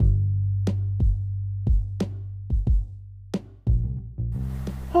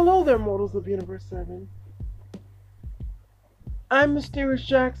Hello there, mortals of Universe 7. I'm Mysterious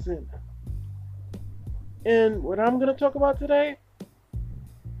Jackson, and what I'm going to talk about today,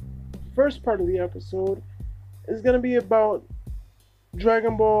 first part of the episode, is going to be about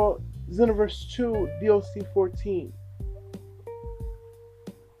Dragon Ball Xenoverse 2 DLC 14,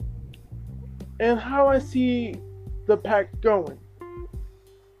 and how I see the pack going.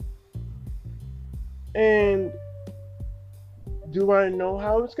 And do I know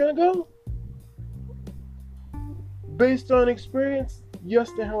how it's going to go? Based on experience, yes,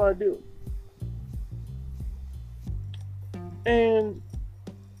 the hell I do. And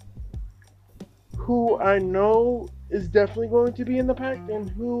who I know is definitely going to be in the pack, and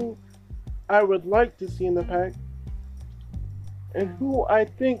who I would like to see in the pack, and who I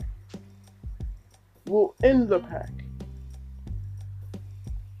think will end the pack.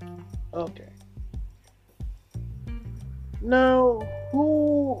 Okay. Now,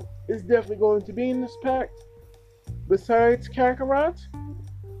 who is definitely going to be in this pack, besides Kakarot,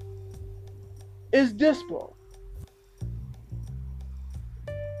 is Dispo.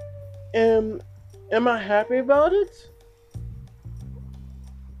 Am I happy about it?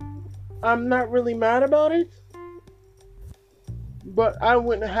 I'm not really mad about it, but I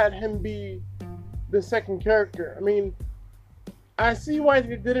wouldn't have had him be the second character. I mean, I see why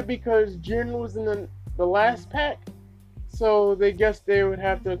they did it, because Jiren was in the last pack, so they guessed they would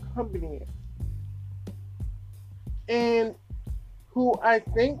have to accompany it. And who I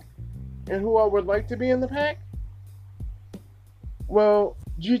think and who I would like to be in the pack, well,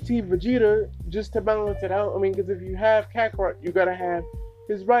 GT Vegeta, just to balance it out. I mean, because if you have Kakarot, you gotta have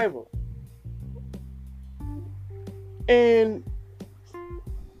his rival. And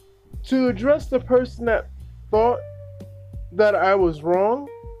to address the person that thought that I was wrong,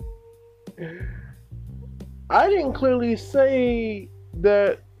 I didn't clearly say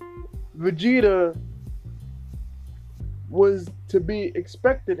that Vegeta was to be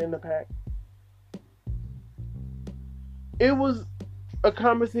expected in the pack. It was a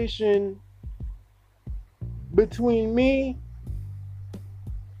conversation between me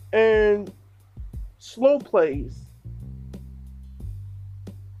and Slow Plays.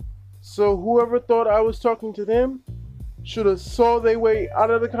 So whoever thought I was talking to them should have saw their way out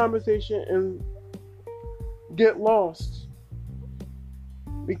of the conversation and get lost,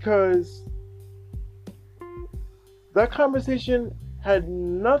 because that conversation had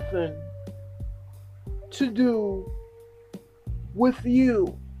nothing to do with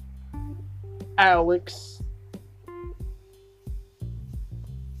you, Alex.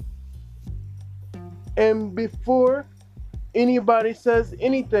 And before anybody says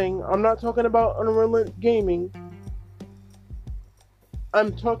anything, I'm not talking about Unreal Gaming.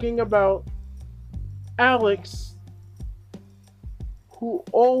 I'm talking about Alex, who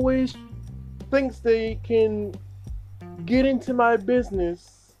always thinks they can get into my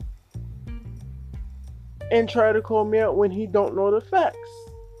business and try to call me out when he don't know the facts.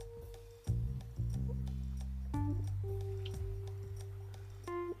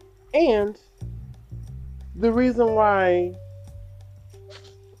 And the reason why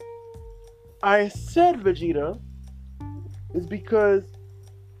I said Vegeta is because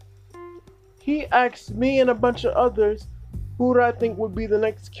he asked me and a bunch of others who do I think would be the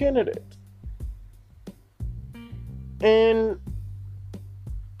next candidate. And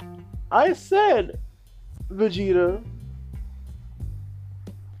I said Vegeta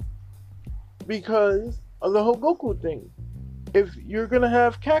because of the whole Goku thing. If you're gonna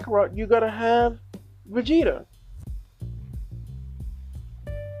have Kakarot, you gotta have Vegeta.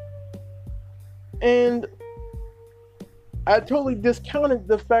 And I totally discounted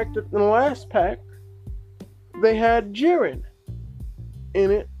the fact that in the last pack they had Jiren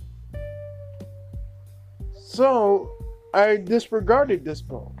in it. So I disregarded this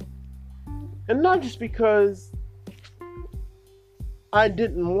ball. And not just because I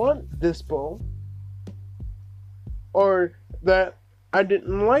didn't want this ball, or that I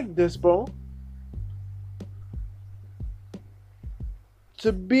didn't like this ball.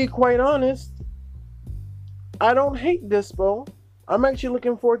 To be quite honest, I don't hate Dispo. I'm actually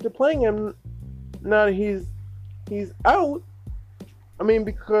looking forward to playing him now that he's out. I mean,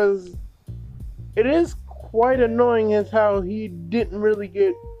 because it is quite annoying as how he didn't really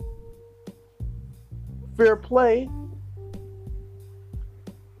get fair play.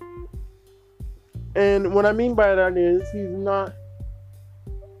 And what I mean by that is he's not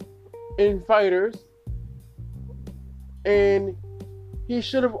in fighters, and he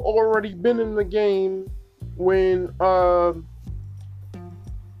should have already been in the game when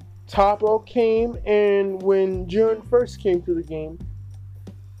Toppo came and when Jiren first came to the game.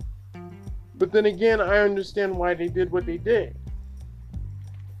 But then again, I understand why they did what they did.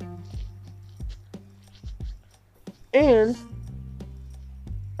 And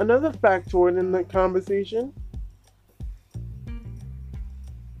another factoid in the conversation,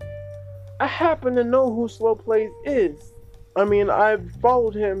 I happen to know who Slow Plays is. I mean, I've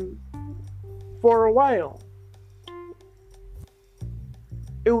followed him for a while.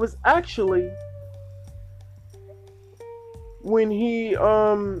 It was actually when he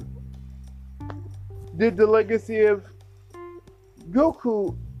did the Legacy of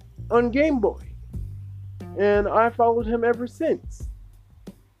Goku on Game Boy. And I followed him ever since.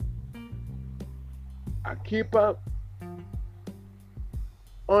 I keep up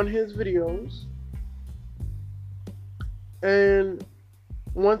on his videos. And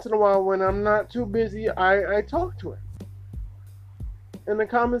once in a while, when I'm not too busy, I talk to him in the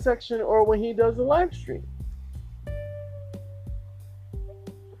comment section or when he does a live stream.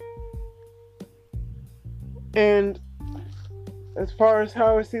 And as far as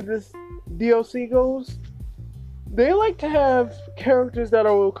how I see this DLC goes, they like to have characters that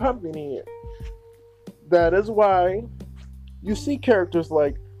will accompany it. That is why you see characters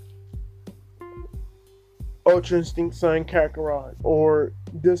like Ultra Instinct Sign Kakarot or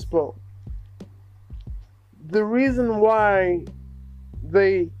Dispo. The reason why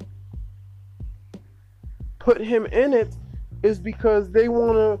they put him in it is because they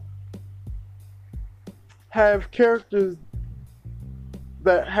want to have characters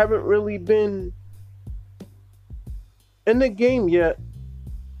that haven't really been in the game yet,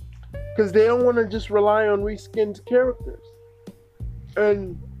 because they don't want to just rely on reskinned characters.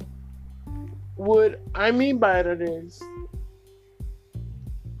 And what I mean by that is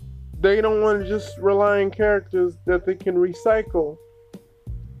they don't want to just rely on characters that they can recycle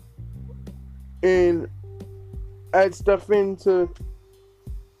and add stuff in to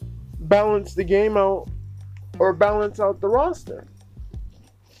balance the game out or balance out the roster.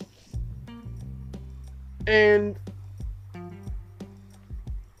 And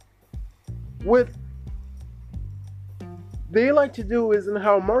what they like to do is in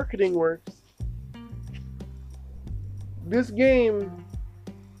how marketing works. This game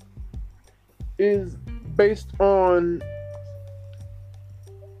is based on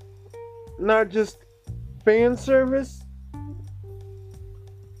not just fan service,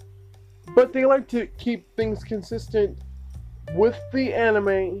 but they like to keep things consistent with the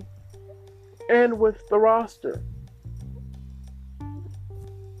anime and with the roster.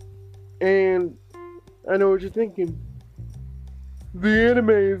 And I know what you're thinking. The anime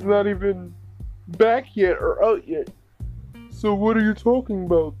is not even back yet or out yet. So what are you talking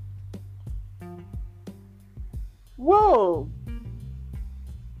about? Well,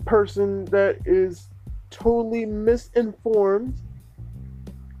 person that is totally misinformed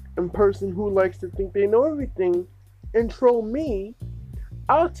and person who likes to think they know everything and troll me,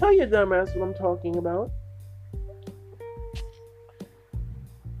 I'll tell you, dumbass, what I'm talking about.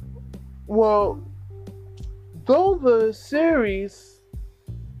 Well, though the series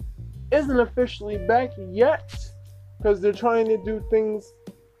isn't officially back yet, because they're trying to do things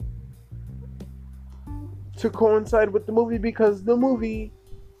to coincide with the movie, because the movie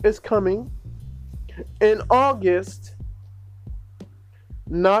is coming in August,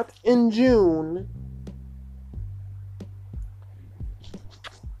 not in June.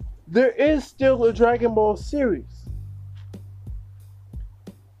 There is still a Dragon Ball series.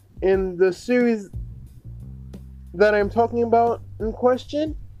 And the series that I'm talking about in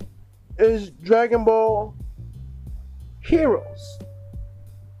question is Dragon Ball Heroes.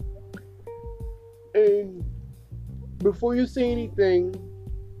 And before you say anything,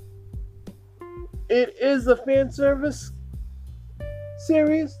 it is a fan service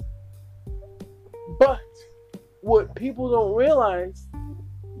series, but what people don't realize,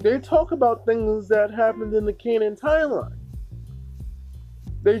 they talk about things that happened in the canon timeline.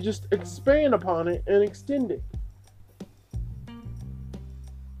 They just expand upon it and extend it.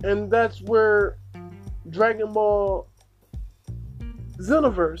 And that's where Dragon Ball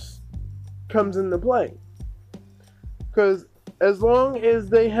Xenoverse comes into play. Because as long as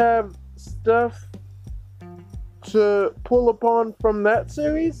they have stuff to pull upon from that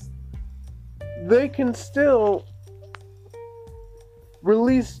series, they can still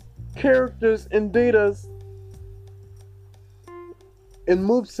release characters and datas and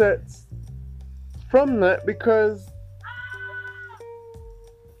movesets from that, because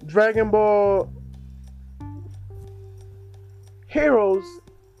Dragon Ball Heroes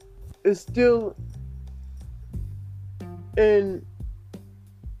is still in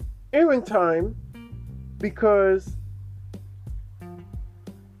airing time, because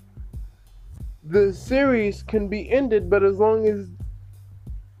the series can be ended, but as long as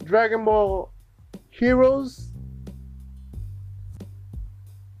Dragon Ball Heroes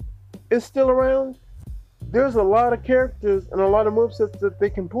is still around, there's a lot of characters and a lot of movesets that they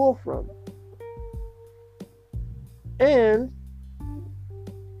can pull from. And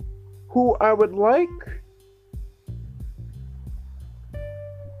who I would like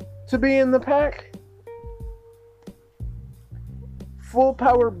to be in the pack, Full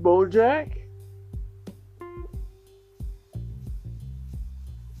Power Bojack,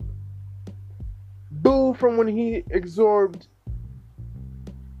 Boo from when he absorbed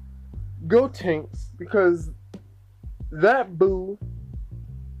Gotenks, because that Boo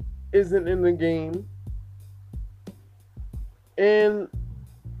isn't in the game, and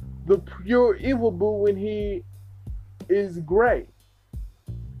the pure evil Boo when he is gray.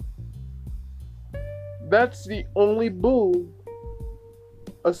 That's the only Boo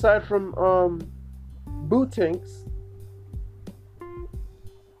aside from Boo Tanks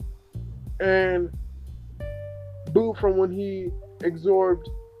and Boo from when he absorbed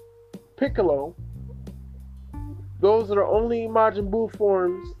Piccolo. Those are the only Majin Buu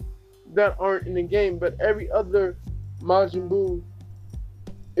forms that aren't in the game, but every other Majin Buu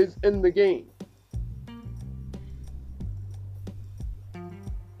is in the game.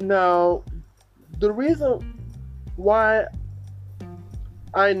 Now, the reason why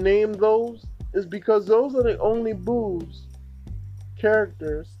I named those is because those are the only Buu's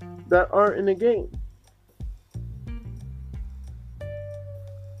characters that aren't in the game.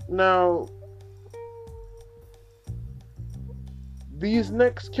 Now, these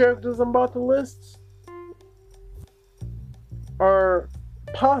next characters I'm about to list are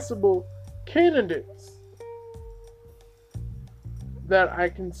possible candidates that I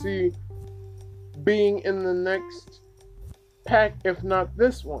can see being in the next pack, if not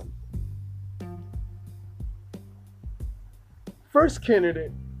this one. First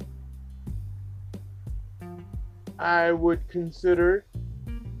candidate I would consider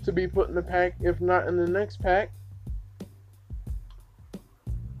to be put in the pack, if not in the next pack,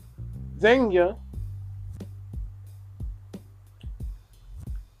 Zanga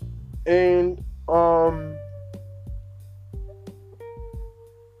and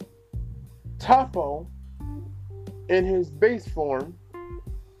Toppo in his base form.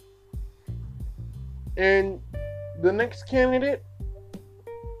 And the next candidate,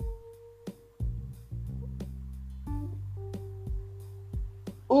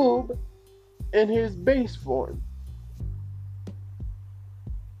 Oob in his base form,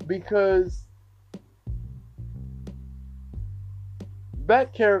 because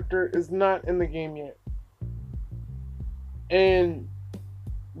that character is not in the game yet. And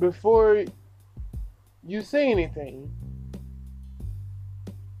before you say anything,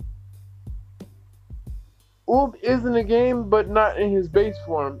 Oob is in the game, but not in his base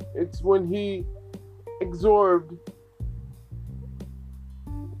form. It's when he absorbed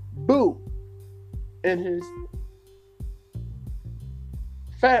Boo in his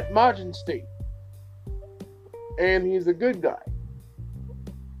fat Majin state. And he's a good guy.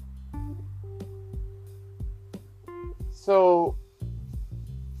 So,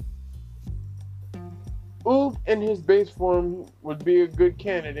 Oob in his base form would be a good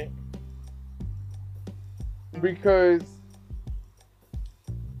candidate, because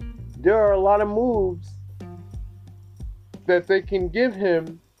there are a lot of moves that they can give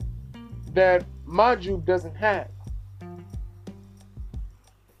him that Maju doesn't have.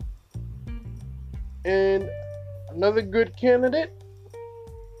 And another good candidate,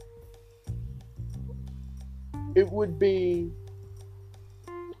 it would be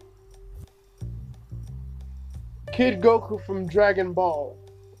Kid Goku from Dragon Ball,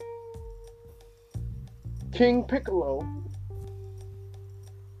 King Piccolo,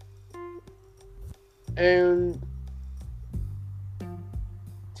 and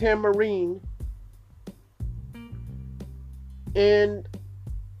Tamarine, and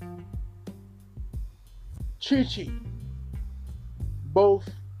Chi-Chi, both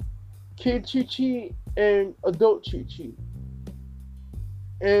Kid Chi-Chi and Adult Chi-Chi,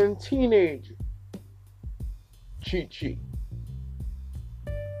 and Teenage Chi-Chi.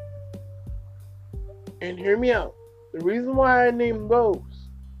 And hear me out. The reason why I named those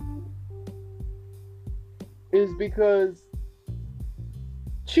is because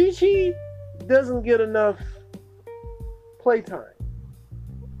Chi-Chi doesn't get enough playtime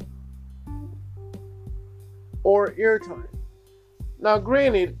or airtime. Now,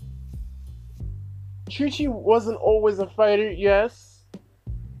 granted, Chi-Chi wasn't always a fighter, yes,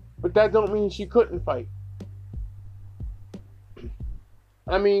 but that don't mean she couldn't fight.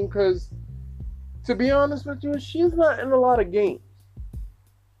 I mean, because To be honest with you, she's not in a lot of games.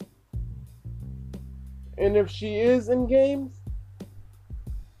 And if she is in games,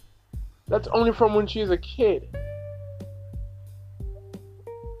 that's only from when she's a kid.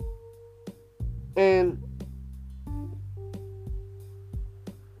 And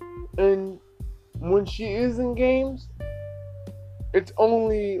and when she is in games, it's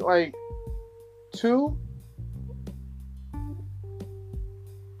only like two.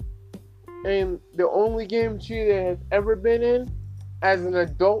 And the only game she has ever been in as an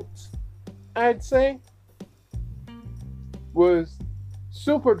adult, I'd say, was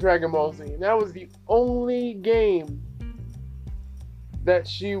Super Dragon Ball Z. And that was the only game that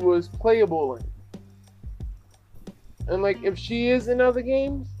she was playable in. And like, if she is in other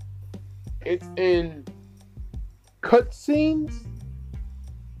games, it's in cutscenes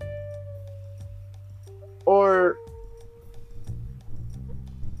or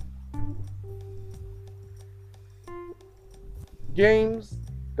games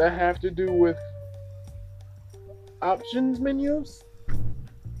that have to do with options menus,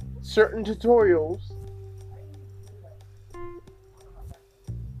 certain tutorials,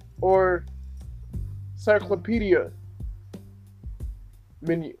 or encyclopedia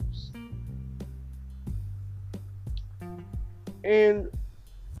menus. And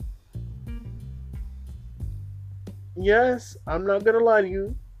yes, I'm not gonna lie to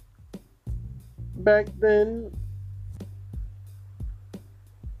you. Back then,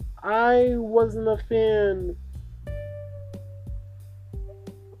 I wasn't a fan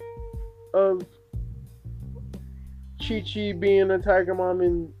of Chi-Chi being a Tiger Mom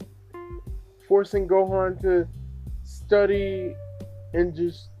and forcing Gohan to study and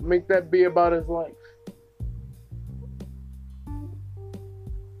just make that be about his life.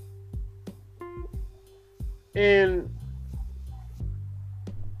 And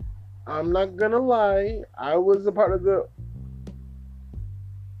I'm not gonna lie, I was a part of the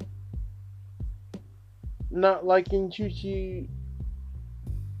not liking Chi-Chi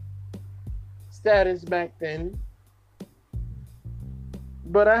status back then.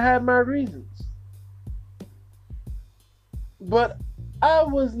 But I had my reasons. But I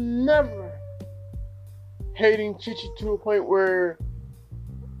was never hating Chi-Chi to a point where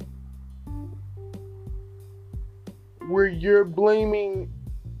you're blaming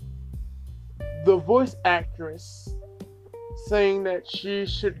the voice actress, saying that she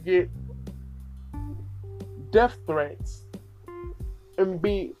should get death threats and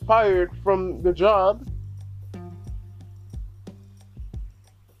be fired from the job.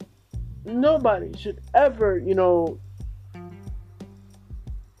 Nobody should ever,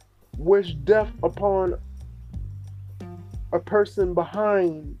 wish death upon a person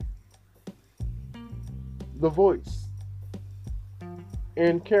behind the voice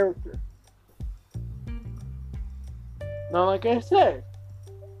and character. Now, like I said,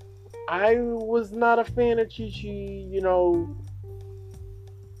 I was not a fan of Chi-Chi,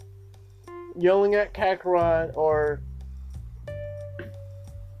 yelling at Kakarot or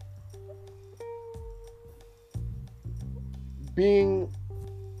being,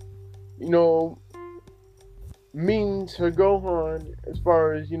 mean to Gohan as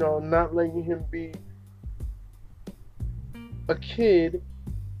far as, not letting him be a kid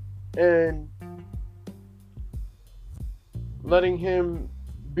and letting him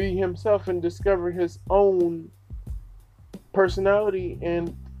be himself and discover his own personality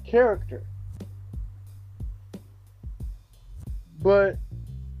and character. But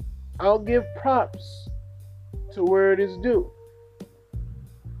I'll give props to where it is due.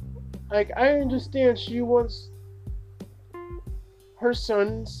 Like, I understand she wants her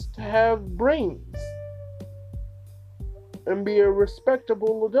sons to have brains and be a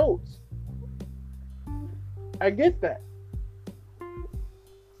respectable adult. I get that.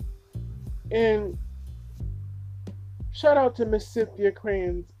 And shout out to Miss Cynthia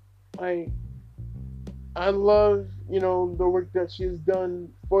Crayons. I love, the work that she's done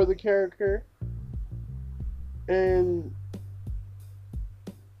for the character. And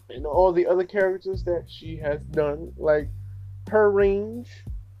all the other characters that she has done, like her range.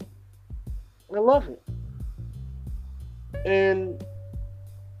 I love it. And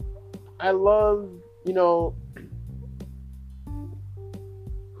I love,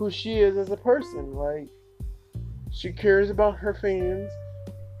 who she is as a person. Like, she cares about her fans,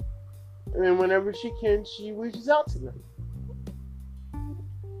 and whenever she can, she reaches out to them.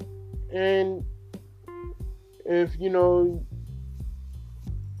 And if you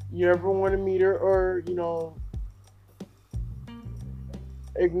ever want to meet her or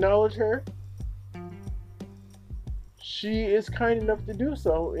acknowledge her, she is kind enough to do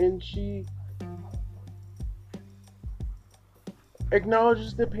so, and she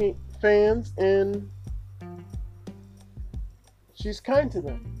acknowledges the fans, and she's kind to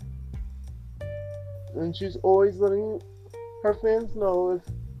them. And she's always letting her fans know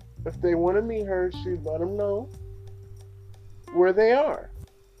if they want to meet her, she let them know where they are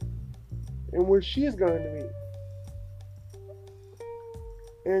and where she's going to meet.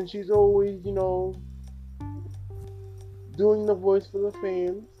 And she's always, doing the voice for the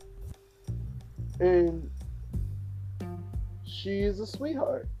fans. And she is a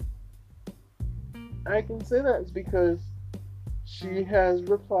sweetheart. I can say that it's because she has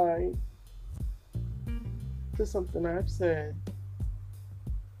replied to something I've said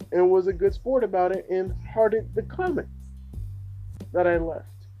and was a good sport about it and hearted the comments that I left.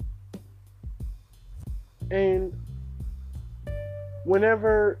 And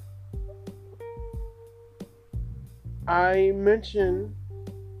whenever I mention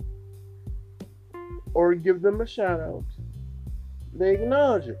or give them a shout out, they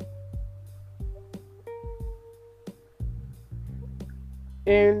acknowledge it.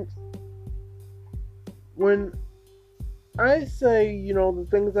 And when I say, the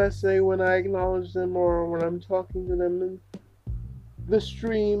things I say when I acknowledge them or when I'm talking to them in the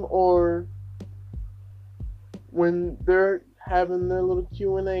stream or when they're having their little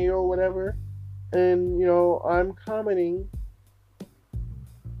Q&A or whatever, and, I'm commenting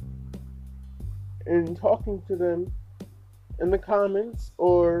and talking to them in the comments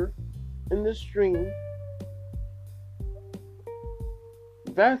or in the stream,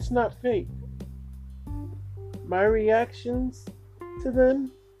 that's not fake. My reactions to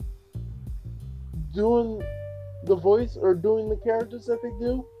them doing the voice or doing the characters that they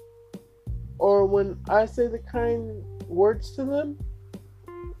do, or when I say the kind words to them,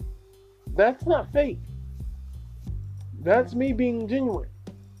 that's not fake. That's me being genuine.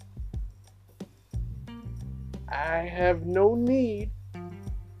 I have no need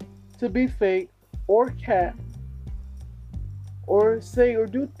to be fake or cap or say or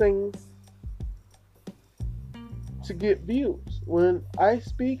do things to get views. When I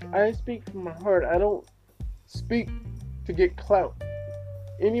speak from my heart. I don't speak to get clout.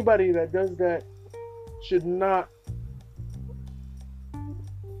 Anybody that does that should not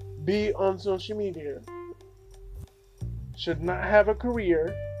be on social media, should not have a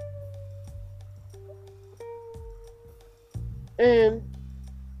career, and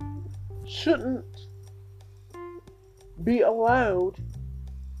shouldn't be allowed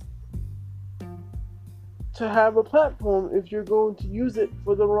to have a platform if you're going to use it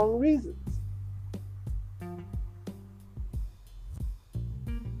for the wrong reasons.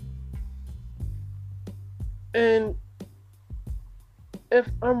 And if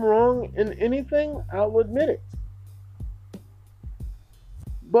I'm wrong in anything, I'll admit it.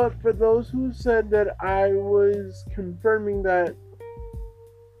 But for those who said that I was confirming that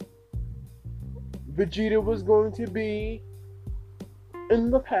Vegeta was going to be in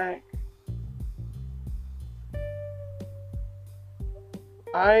the pack,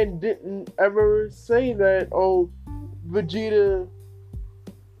 I didn't ever say that, Vegeta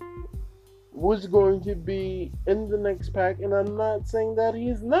was going to be in the next pack, and I'm not saying that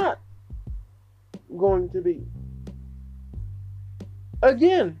he's not going to be.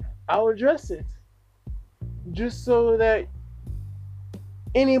 Again, I'll address it just so that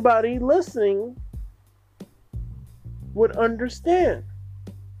anybody listening would understand.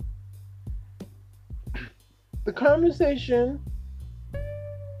 The conversation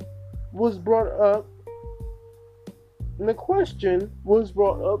was brought up, and the question was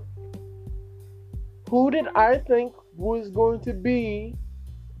brought up: who did I think was going to be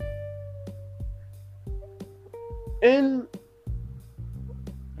in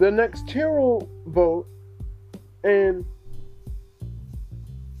the next hero vote? And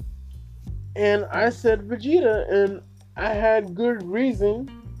I said Vegeta, and I had good reason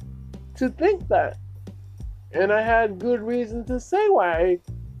to think that. And I had good reason to say why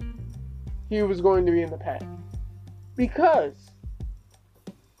he was going to be in the pack. Because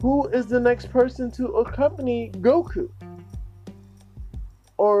who is the next person to accompany Goku?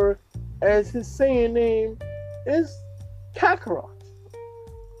 Or, as his Saiyan name is, Kakarot.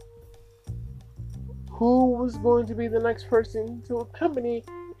 Who was going to be the next person to accompany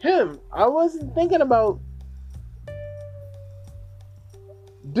him? I wasn't thinking about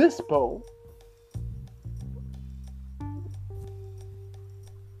Dispo.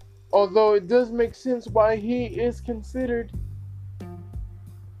 Although it does make sense why he is considered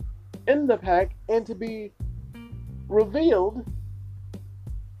in the pack and to be revealed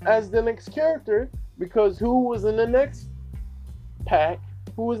as the next character, because who was in the next pack?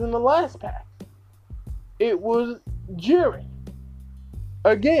 Who was in the last pack? It was Jiren.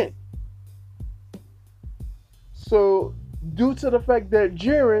 again. So, due to the fact that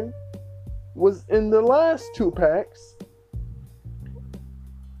Jiren was in the last 2 packs,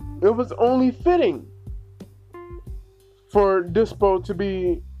 it was only fitting for Dispo to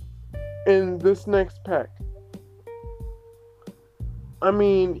be in this next pack. I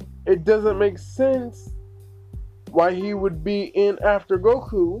mean, it doesn't make sense why he would be in after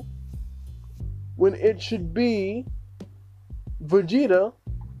Goku when it should be Vegeta,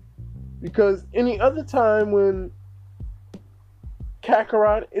 because any other time when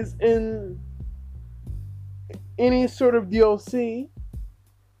Kakarot is in any sort of DLC,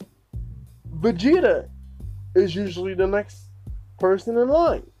 Vegeta is usually the next person in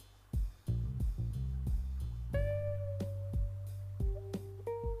line.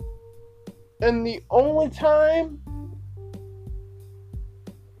 And the only time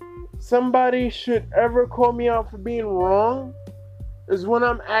somebody should ever call me out for being wrong is when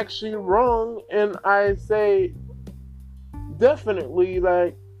I'm actually wrong and I say definitely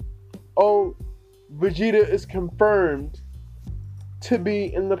like, oh, Vegeta is confirmed to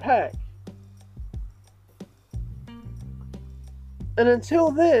be in the pack. And until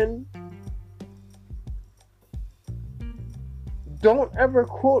then, don't ever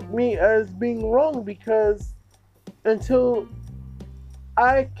quote me as being wrong, because until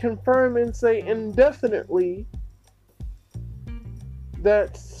I confirm and say indefinitely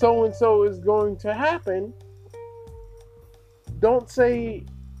that so and so is going to happen, don't say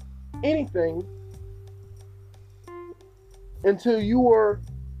anything until you are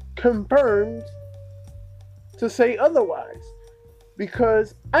confirmed to say otherwise.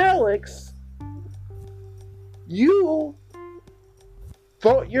 Because Alex, you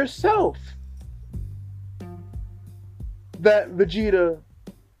thought yourself that Vegeta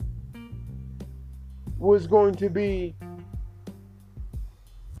was going to be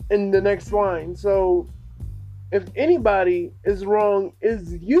in the next line. So if anybody is wrong,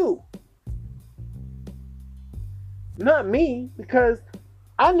 is you, not me, because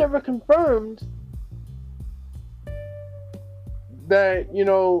I never confirmed that, you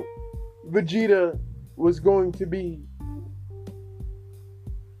know, Vegeta was going to be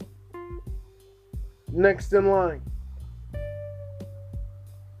next in line.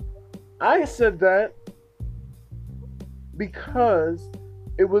 I said that because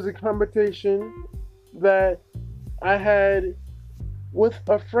it was a conversation that I had with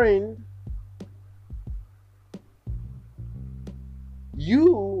a friend.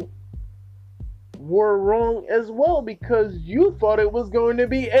 You were wrong as well, because you thought it was going to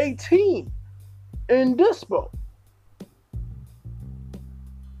be 18 in Dispo.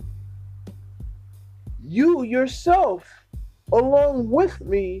 You yourself, along with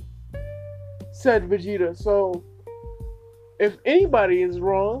me, said Vegeta. So if anybody is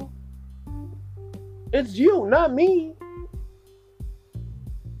wrong, it's you, not me.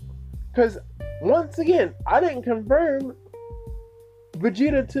 Because once again, I didn't confirm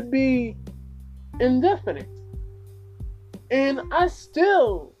Vegeta to be indefinite. And I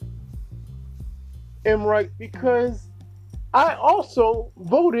still am right, because I also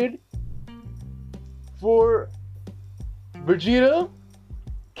voted for Vegeta,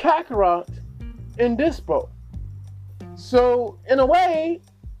 Kakarot, and Dispo. So in a way,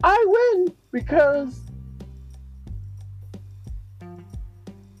 I win, because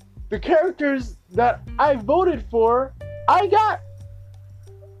the characters that I voted for, I got.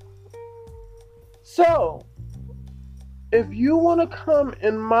 So if you want to come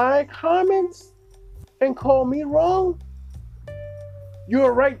in my comments and call me wrong,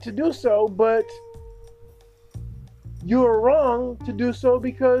 you're right to do so, but you're wrong to do so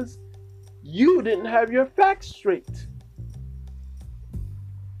because you didn't have your facts straight.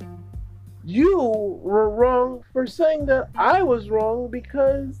 You were wrong for saying that I was wrong,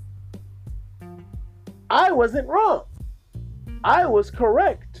 because I wasn't wrong. I was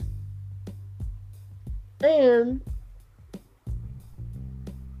correct. And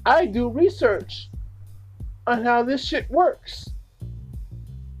I do research on how this shit works.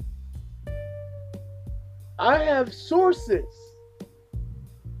 I have sources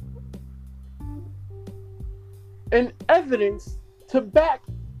and evidence to back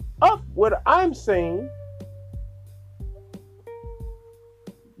up what I'm saying.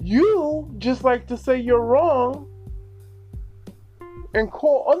 You just like to say you're wrong and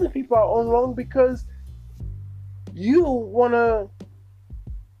call other people out on wrong because you want to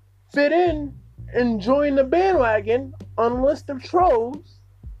fit in and join the bandwagon on a list of trolls,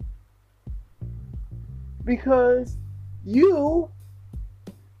 because you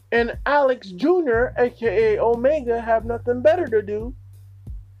and Alex Jr., aka Omega, have nothing better to do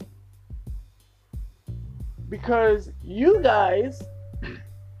because you guys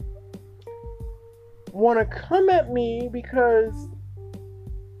want to come at me because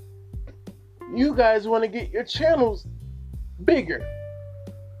you guys want to get your channels bigger.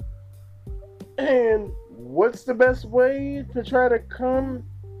 And what's the best way to try to come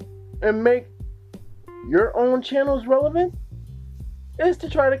and make your own channels relevant? Is to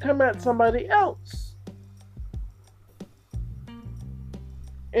try to come at somebody else.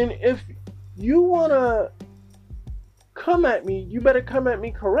 And if you want to come at me, you better come at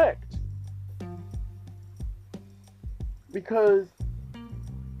me correct. Because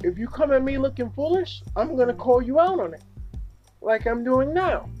if you come at me looking foolish, I'm going to call you out on it. Like I'm doing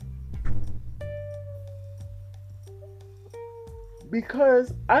now.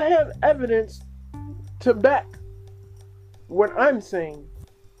 Because I have evidence to back what I'm saying.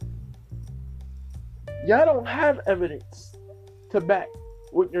 Y'all don't have evidence to back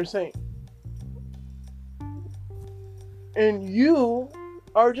what you're saying. And you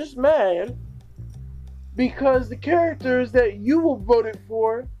are just mad because the characters that you voted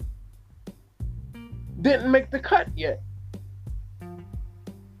for didn't make the cut yet.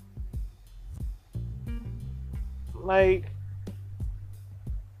 Like,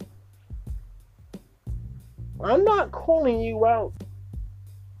 I'm not calling you out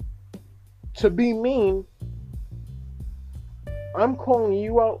to be mean. I'm calling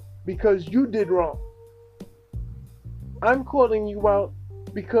you out because you did wrong. I'm calling you out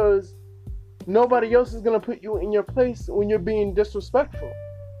because nobody else is going to put you in your place when you're being disrespectful.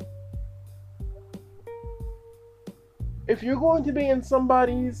 If you're going to be in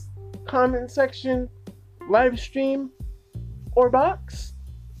somebody's comment section, live stream, or box,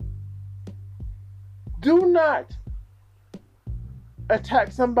 do not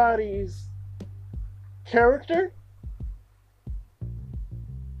attack somebody's character.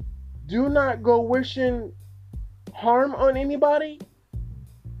 Do not go wishing harm on anybody.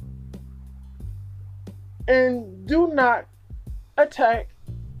 And do not attack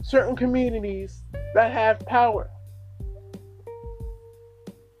certain communities that have power.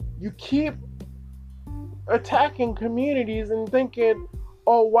 You keep attacking communities and thinking,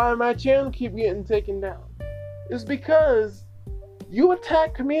 oh, why my channel keep getting taken down? It's because you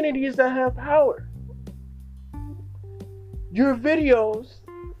attack communities that have power. Your videos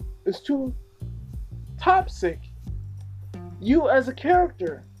is too toxic. You as a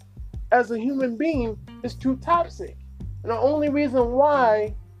character, as a human being, is too toxic. And the only reason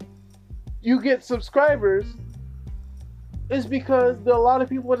why you get subscribers is because there are a lot of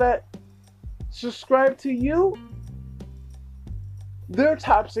people that subscribe to you. They're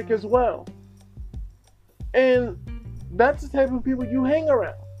toxic as well. And that's the type of people you hang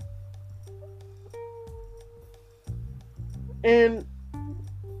around. And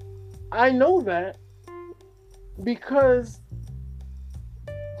I know that because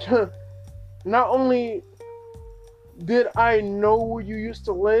not only did I know where you used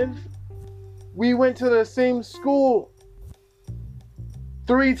to live, we went to the same school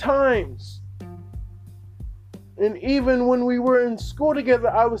 3 times. And even when we were in school together,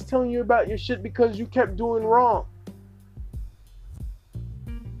 I was telling you about your shit because you kept doing wrong.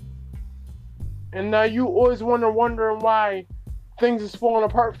 And now you always wondering why things is falling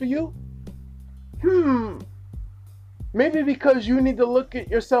apart for you? Maybe because you need to look at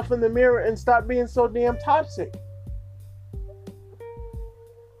yourself in the mirror and stop being so damn toxic.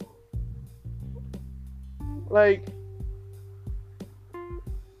 Like,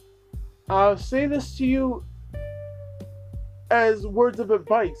 I'll say this to you as words of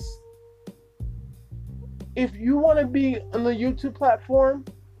advice. If you want to be on the YouTube platform,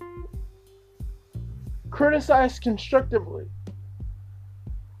 criticize constructively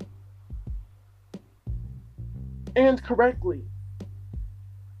and correctly.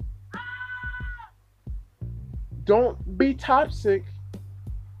 Don't be toxic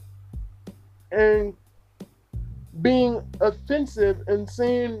and being offensive and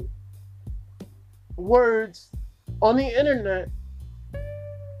saying words on the internet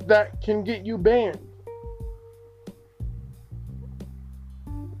that can get you banned.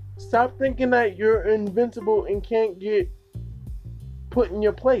 Stop thinking that you're invincible and can't get put in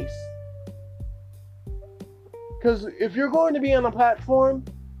your place. Because if you're going to be on a platform,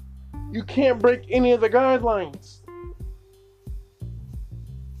 you can't break any of the guidelines.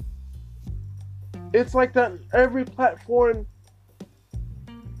 It's like that every platform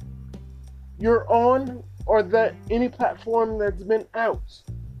you're on, or that any platform that's been out.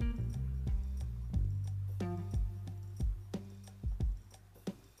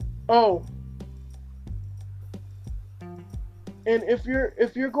 Oh. And if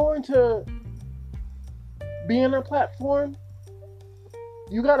you're going to being a platform,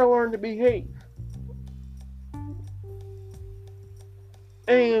 you gotta learn to behave.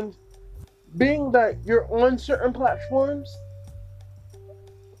 And being that you're on certain platforms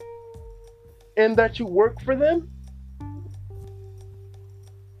and that you work for them,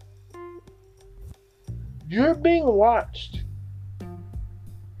 you're being watched.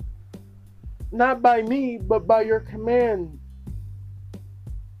 Not by me, but by your command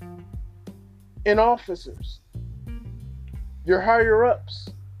and officers, your higher ups.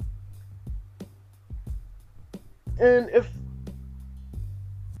 And if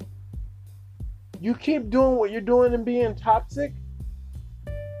you keep doing what you're doing and being toxic,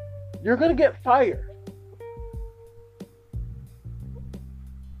 you're gonna get fired.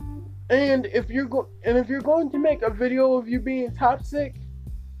 And if you're going to make a video of you being toxic,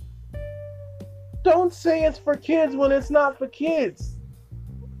 don't say it's for kids when it's not for kids.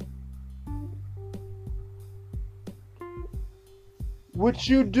 What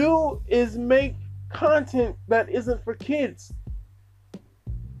you do is make content that isn't for kids.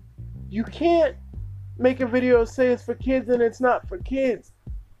 You can't make a video say it's for kids and it's not for kids.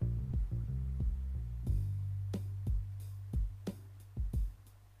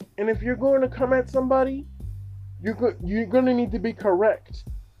 And if you're going to come at somebody, you're going to need to be correct.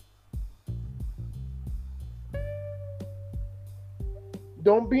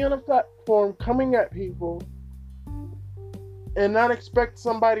 Don't be on a platform coming at people and not expect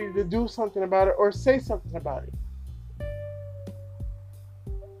somebody to do something about it or say something about it.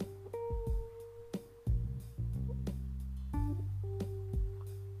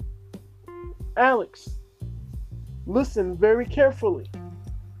 Alex, listen very carefully.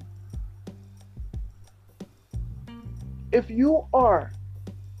 If you are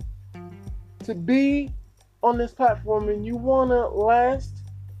to be on this platform and you want to last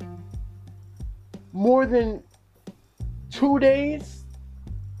more than 2 days,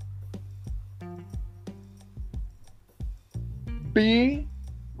 be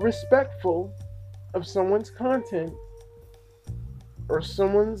respectful of someone's content or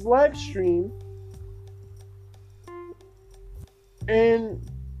someone's live stream and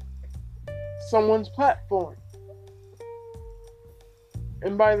someone's platform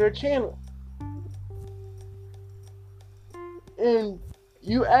and by their channel. And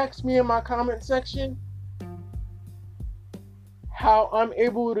you ask me in my comment section how I'm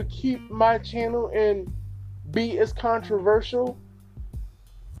able to keep my channel and be as controversial.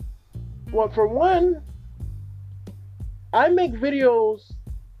 Well, for one, I make videos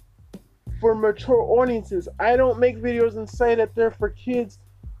for mature audiences. I don't make videos and say that they're for kids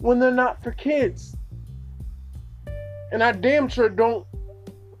when they're not for kids. And I damn sure don't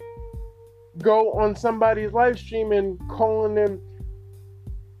go on somebody's live stream and calling them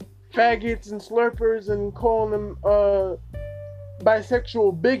faggots and slurpers and calling them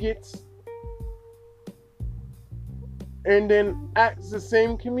bisexual bigots, and then ask the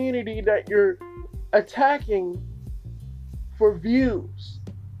same community that you're attacking for views,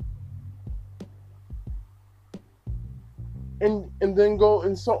 and then go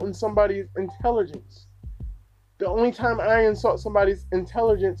insulting somebody's intelligence. The only time I insult somebody's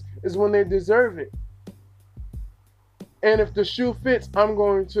intelligence is when they deserve it. And if the shoe fits, I'm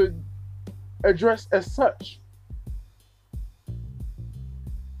going to address as such.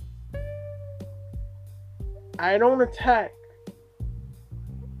 I don't attack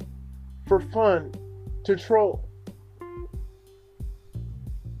for fun, to troll.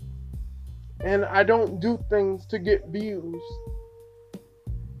 And I don't do things to get views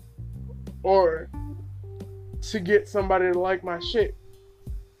or to get somebody to like my shit.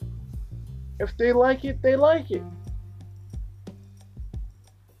 If they like it, they like it.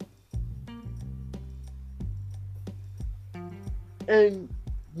 And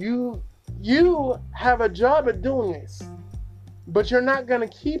you have a job at doing this, but you're not gonna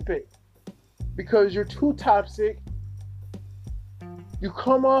keep it because you're too toxic. You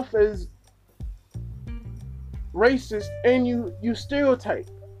come off as racist and you stereotype.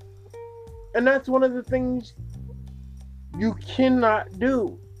 And that's one of the things you cannot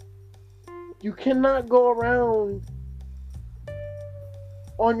do. You cannot go around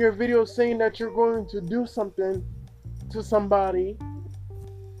on your video saying that you're going to do something to somebody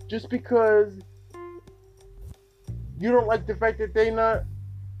just because you don't like the fact that they're not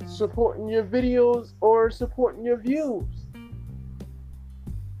supporting your videos or supporting your views.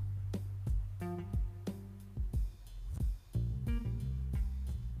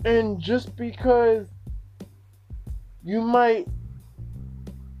 And just because you might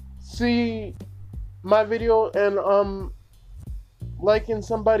see my video and liking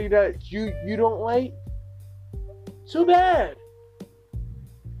somebody that you don't like, Too bad.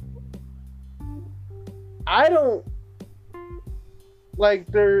 I don't like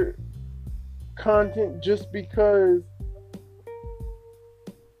their content just because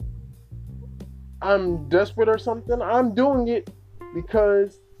I'm desperate or something. I'm doing it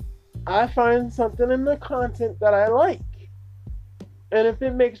because I find something in the content that I like. And if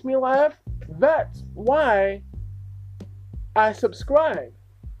it makes me laugh, that's why I subscribe.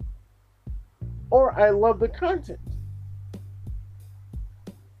 Or I love the content.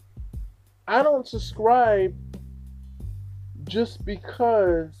 I don't subscribe just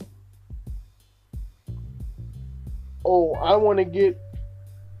because, oh, I want to get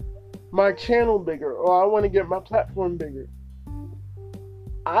my channel bigger, or I want to get my platform bigger.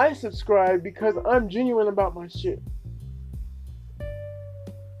 I subscribe because I'm genuine about my shit.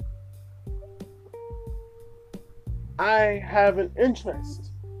 I have an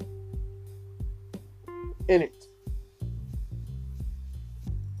interest in it.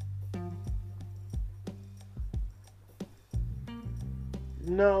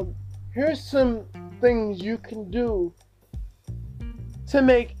 Now, here's some things you can do to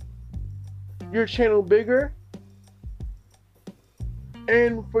make your channel bigger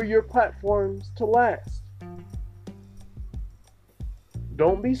and for your platforms to last.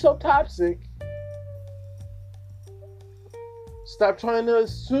 Don't be so toxic. Stop trying to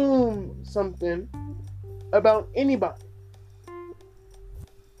assume something about anybody.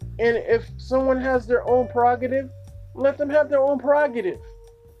 And if someone has their own prerogative, let them have their own prerogative.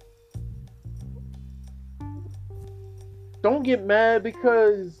 Don't get mad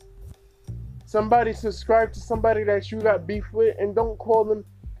because somebody subscribed to somebody that you got beef with, and don't call them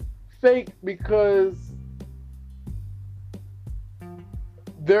fake because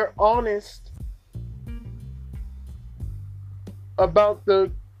they're honest about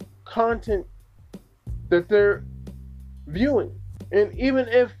the content that they're viewing. And even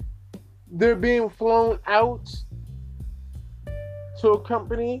if they're being flown out to a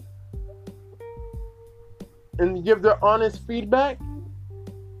company and give their honest feedback,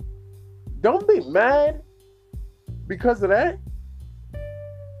 don't be mad because of that.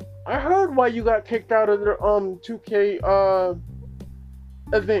 I heard why you got kicked out of their 2K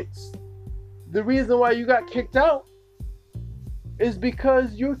events. The reason why you got kicked out is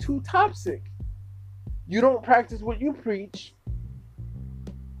because you're too toxic. You don't practice what you preach.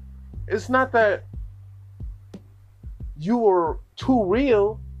 It's not that you were too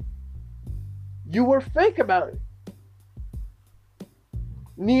real. You were fake about it.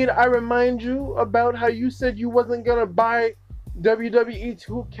 Need I remind you about how you said you wasn't gonna buy WWE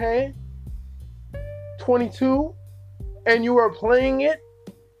 2K22 and you were playing it,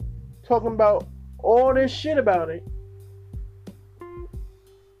 talking about all this shit about it,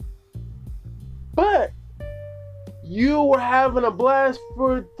 but you were having a blast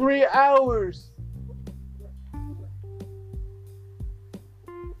for 3 hours.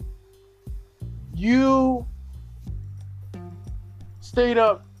 You stayed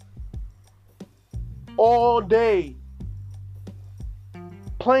up all day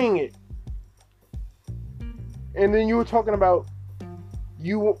playing it. And then you were talking about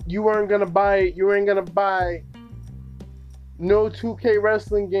you weren't gonna buy it, you ain't gonna buy no 2K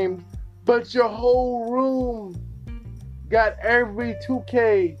wrestling games, but your whole room got every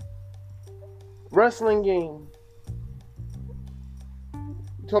 2K wrestling game.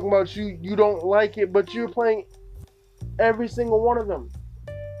 Talking about you don't like it, but you're playing every single one of them.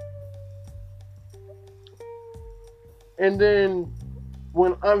 And then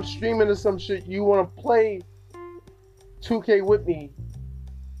when I'm streaming to some shit, you want to play 2K with me,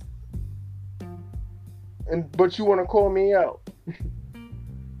 but you want to call me out.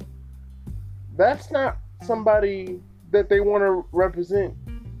 That's not somebody that they want to represent.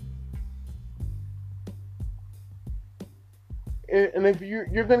 And if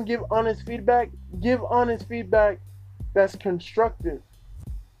you're going to give honest feedback that's constructive.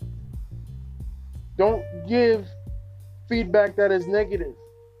 Don't give feedback that is negative.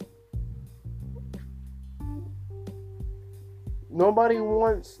 Nobody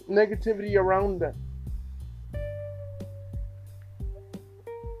wants negativity around them.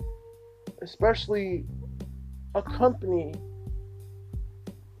 Especially a company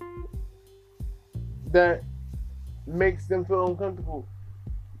that makes them feel uncomfortable.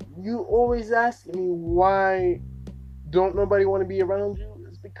 You always ask me why don't nobody want to be around you.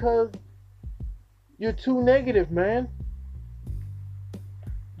 It's because you're too negative, man.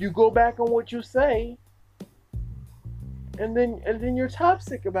 You go back on what you say, and then you're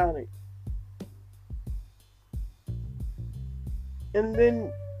toxic about it. And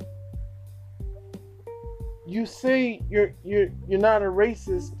then you say you're not a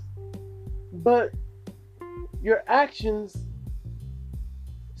racist, but your actions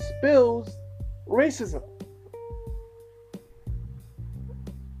spills racism.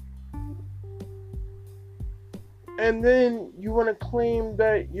 And then you want to claim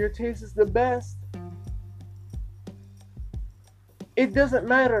that your taste is the best. It doesn't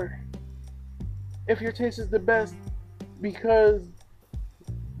matter if your taste is the best, because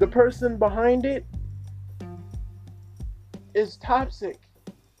the person behind it is toxic.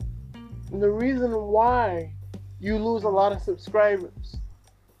 And the reason why you lose a lot of subscribers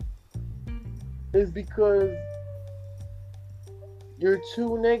is because you're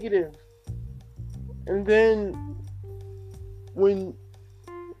too negative. And then when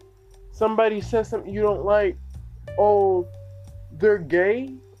somebody says something you don't like, oh, they're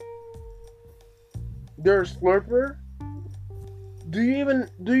gay, they're a slurper. Do you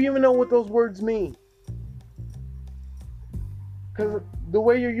even know what those words mean? Because the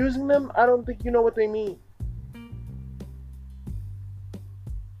way you're using them, I don't think you know what they mean.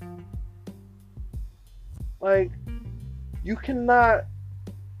 Like, you cannot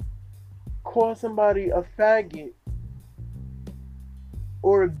call somebody a faggot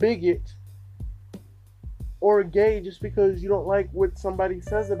or a bigot or gay just because you don't like what somebody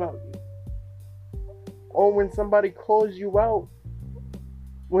says about you. Or when somebody calls you out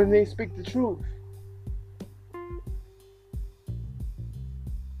when they speak the truth.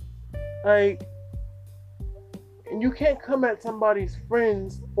 Like, and you can't come at somebody's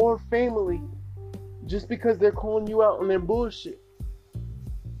friends or family just because they're calling you out on their bullshit.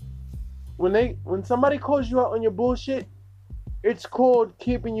 When somebody calls you out on your bullshit, it's called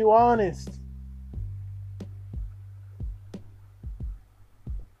keeping you honest.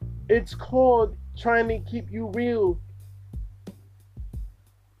 It's called trying to keep you real.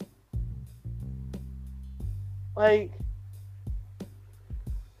 Like,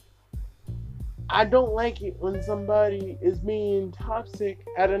 I don't like it when somebody is being toxic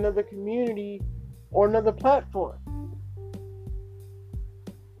at another community or another platform.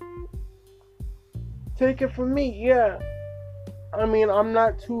 Take it from me, yeah. I mean, I'm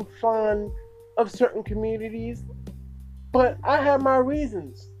not too fond of certain communities, but I have my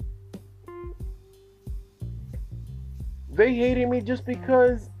reasons. They hated me just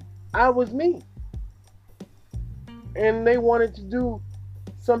because I was me. And they wanted to do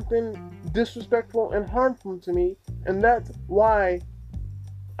something disrespectful and harmful to me, and that's why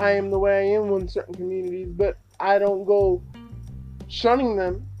I am the way I am in certain communities. But I don't go shunning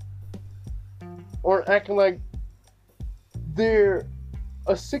them or acting like they're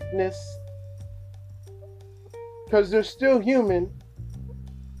a sickness, because they're still human.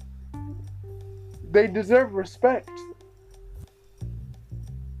 They deserve respect,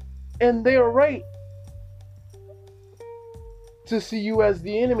 and they are right to see you as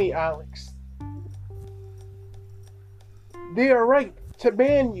the enemy, Alex. They are right to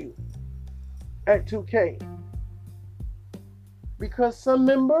ban you at 2K, because some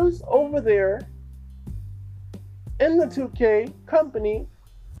members over there in the 2K company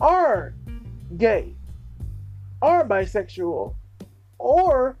are gay, are bisexual,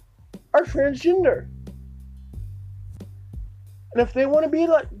 or are transgender. And if they want to be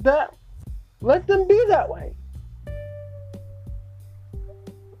like that, let them be that way.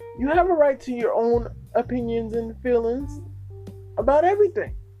 You have a right to your own opinions and feelings about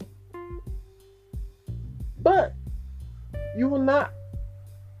everything. But you will not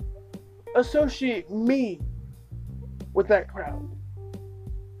associate me with that crowd.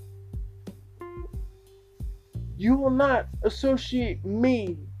 You will not associate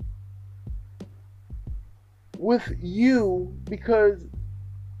me with you because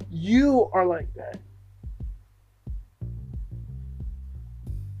you are like that.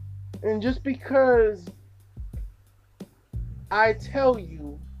 And just because I tell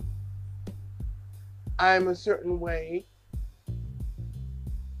you I'm a certain way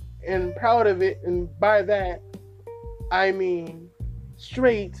and proud of it, and by that I mean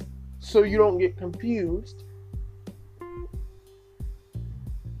straight, so you don't get confused.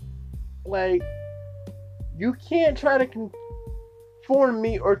 Like, you can't try to conform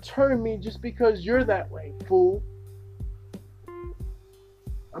me or turn me just because you're that way, fool.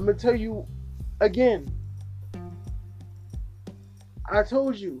 I'm gonna tell you again. I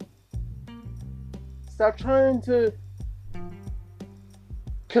told you. Stop trying to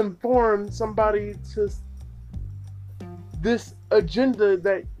conform somebody to this agenda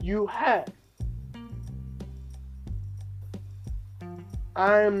that you have.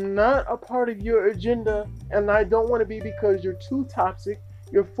 I am not a part of your agenda, and I don't want to be, because you're too toxic,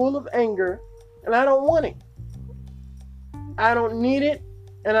 you're full of anger, and I don't want it. I don't need it,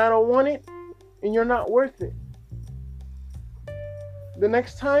 and I don't want it, and you're not worth it. The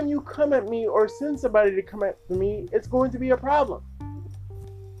next time you come at me or send somebody to come at me, it's going to be a problem.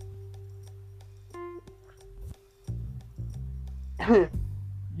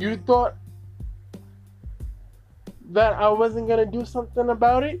 You thought that I wasn't going to do something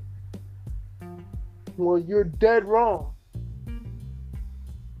about it? Well, you're dead wrong.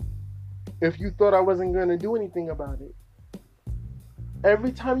 If you thought I wasn't going to do anything about it.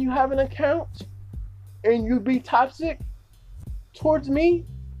 Every time you have an account and you be toxic towards me,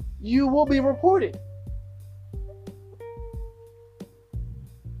 you will be reported.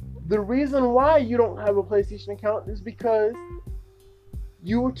 The reason why you don't have a PlayStation account is because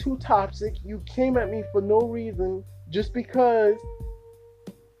you were too toxic. You came at me for no reason just because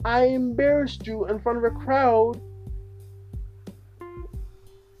I embarrassed you in front of a crowd,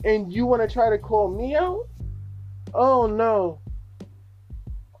 and you want to try to call me out? Oh no.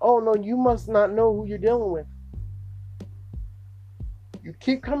 Oh no, you must not know who you're dealing with. You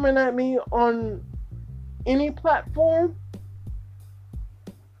keep coming at me on any platform,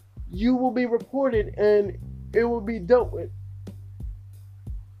 you will be reported and it will be dealt with.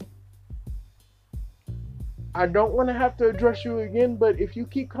 I don't want to have to address you again, but if you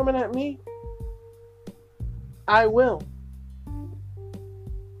keep coming at me, I will.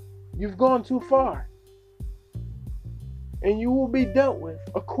 You've gone too far. And you will be dealt with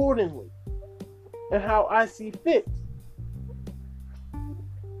accordingly and how I see fit.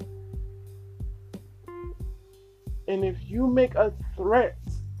 And if you make a threat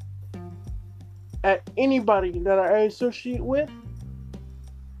at anybody that I associate with,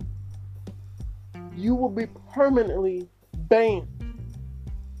 you will be permanently banned.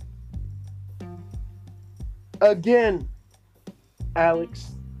 Again,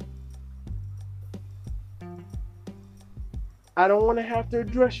 Alex. I don't want to have to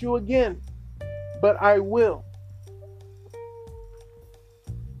address you again, but I will.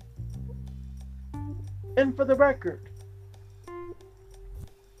 And for the record,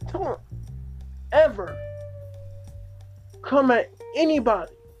 don't ever come at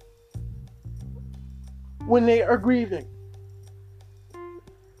anybody when they are grieving.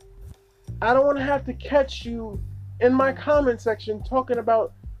 I don't want to have to catch you in my comment section talking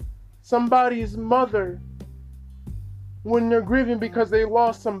about somebody's mother when they're grieving because they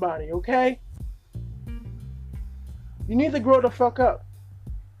lost somebody, okay? You need to grow the fuck up.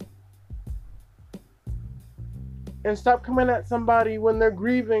 And stop coming at somebody when they're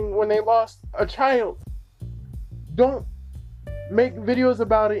grieving, when they lost a child. Don't make videos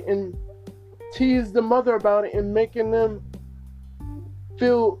about it and tease the mother about it and making them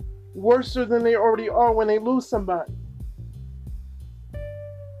feel worse than they already are when they lose somebody.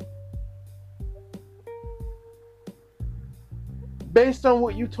 Based on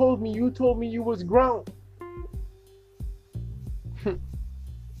what you told me you was grown.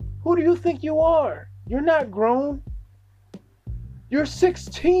 Who do you think you are? You're not grown. You're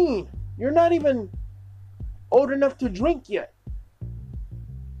 16. You're not even old enough to drink yet.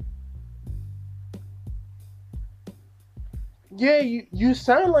 Yeah, you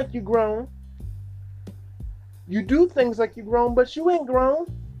sound like you're grown. You do things like you're grown, but you ain't grown.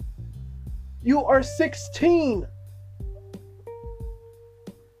 You are 16.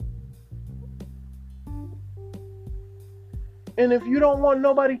 And if you don't want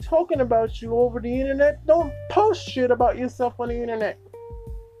nobody talking about you over the internet, don't post shit about yourself on the internet.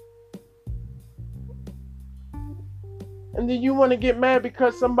 And then you want to get mad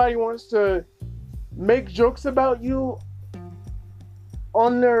because somebody wants to make jokes about you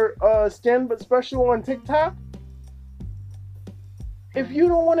on their Stand But Special on TikTok. If you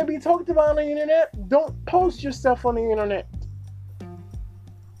don't want to be talked about on the internet, don't post yourself on the internet.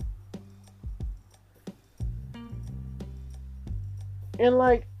 And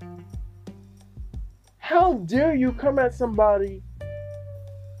like, how dare you come at somebody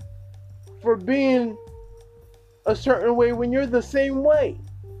for being a certain way when you're the same way?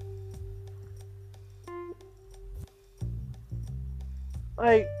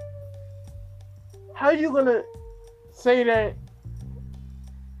 Like, how are you gonna say that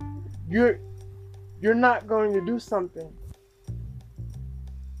you're not going to do something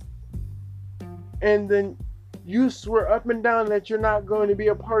and then you swear up and down that you're not going to be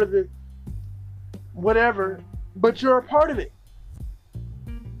a part of it, whatever, but you're a part of it?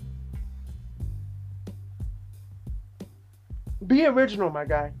 Be original, my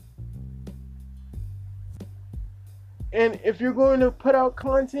guy. And if you're going to put out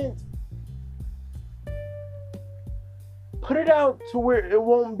content, put it out to where it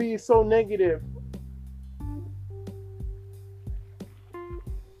won't be so negative.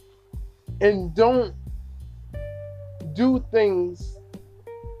 and don't do things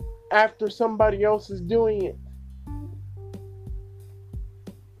after somebody else is doing it.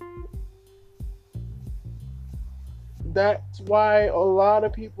 That's why a lot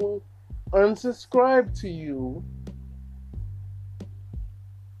of people unsubscribe to you,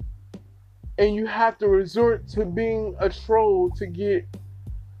 and you have to resort to being a troll to get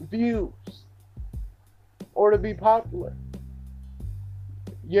views or to be popular.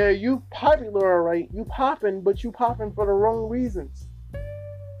 Yeah, you popular, alright. You popping, but you popping for the wrong reasons.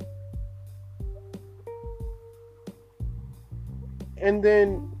 And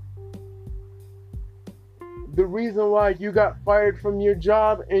then the reason why you got fired from your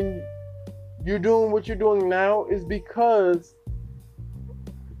job and you're doing what you're doing now is because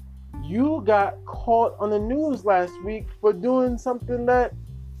you got caught on the news last week for doing something that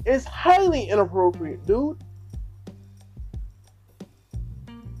is highly inappropriate, dude.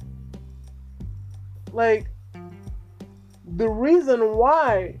 Like, the reason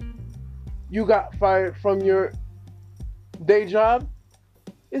why you got fired from your day job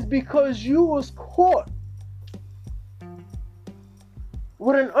is because you was caught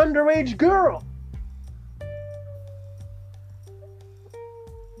with an underage girl.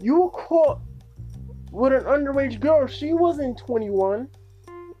 You were caught with an underage girl. She wasn't 21.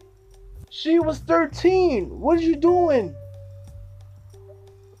 She was 13. What are you doing?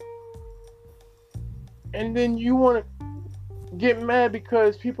 And then you want to get mad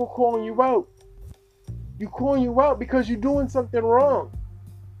because people calling you out. You calling you out because you're doing something wrong.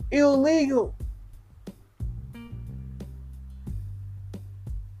 Illegal.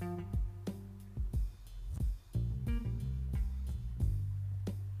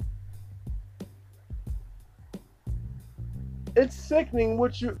 It's sickening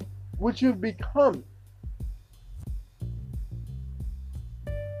what you've become.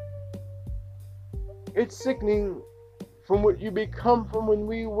 It's sickening from what you become from when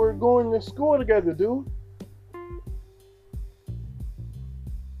we were going to school together, dude.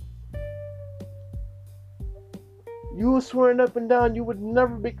 You were swearing up and down you would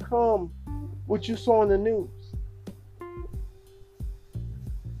never become what you saw in the news.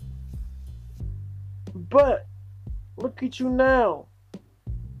 But look at you now.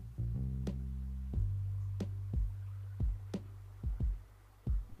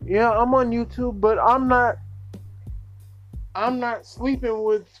 Yeah, I'm on YouTube, but I'm not sleeping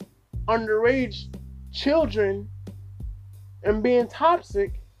with underage children and being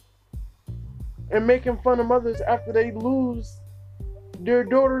toxic and making fun of mothers after they lose their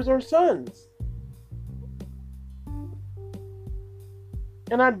daughters or sons.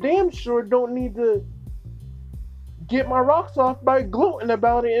 And I damn sure don't need to get my rocks off by gloating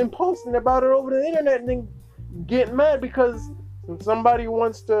about it and posting about it over the internet and then get mad because somebody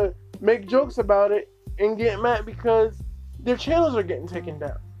wants to make jokes about it and get mad because their channels are getting taken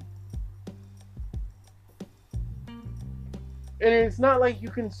down. And it's not like you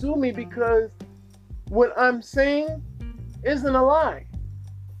can sue me because what I'm saying isn't a lie.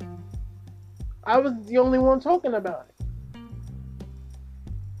 I was the only one talking about it.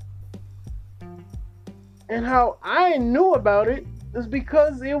 And how I knew about it is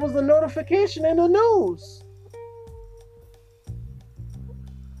because it was a notification in the news.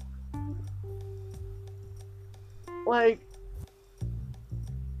 Like,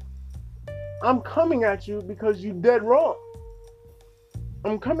 I'm coming at you because you dead wrong.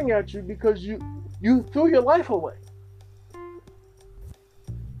 I'm coming at you because you threw your life away.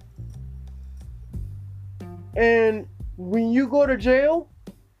 And when you go to jail,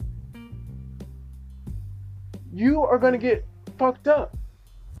 you are going to get fucked up.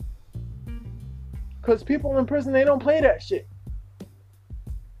 Because people in prison, they don't play that shit.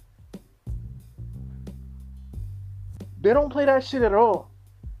 They don't play that shit at all.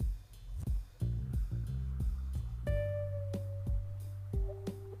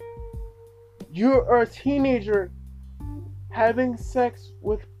 You're a teenager having sex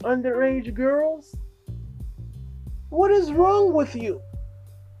with underage girls? What is wrong with you?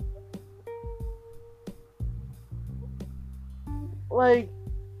 Like,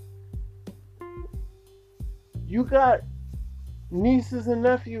 you got nieces and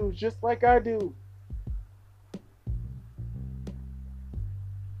nephews just like I do.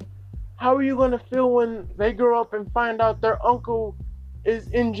 How are you going to feel when they grow up and find out their uncle is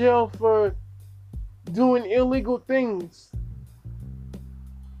in jail for doing illegal things?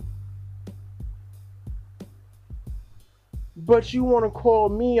 But you want to call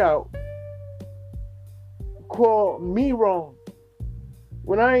me out, call me wrong,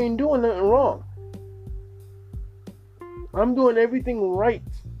 when I ain't doing nothing wrong. I'm doing everything right.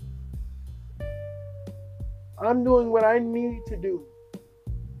 I'm doing what I need to do.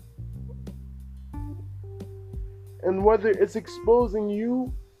 And whether it's exposing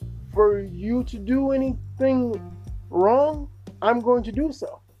you for you to do anything wrong, I'm going to do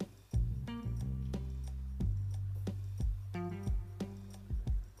so.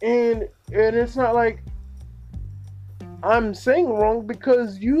 And it's not like I'm saying wrong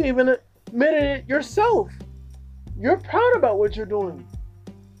because you even admitted it yourself. You're proud about what you're doing.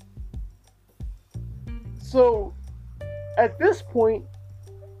 So, at this point,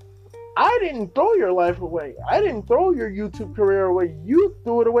 I didn't throw your life away. I didn't throw your YouTube career away. You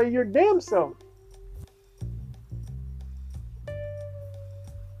threw it away your damn self.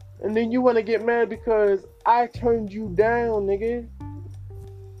 And then you want to get mad because I turned you down, nigga.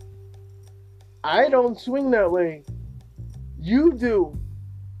 I don't swing that way. You do.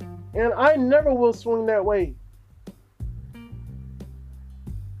 And I never will swing that way.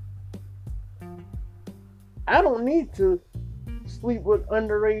 I don't need to sleep with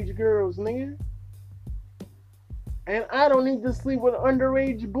underage girls, nigga. And I don't need to sleep with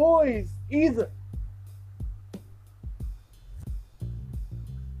underage boys either.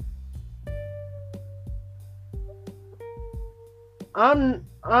 I'm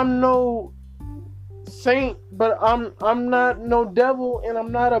no saint, but I'm not no devil, and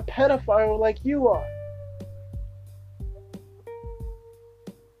I'm not a pedophile like you are.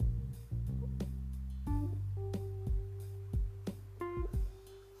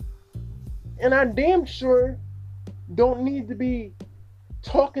 And I damn sure don't need to be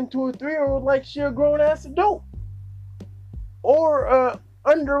talking to a 3-year-old like she a grown-ass adult. Or a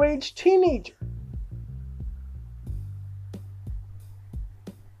underage teenager.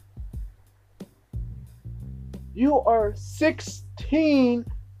 You are 16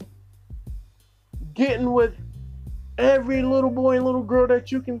 getting with every little boy and little girl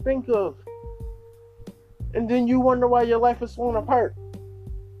that you can think of. And then you wonder why your life is falling apart.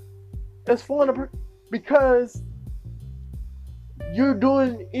 It's falling apart because you're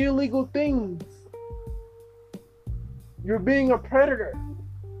doing illegal things. You're being a predator.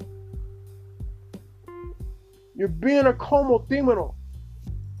 You're being a como criminal.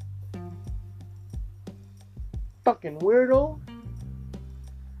 Fucking weirdo.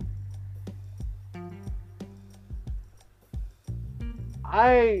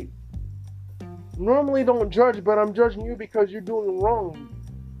 I normally don't judge, but I'm judging you because you're doing wrong.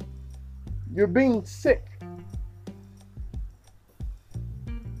 You're being sick.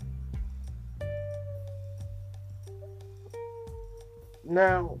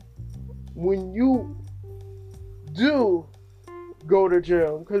 Now, when you do go to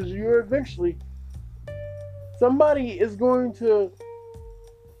jail, because you're eventually, somebody is going to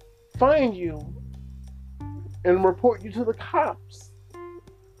find you and report you to the cops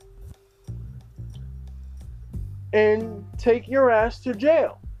and take your ass to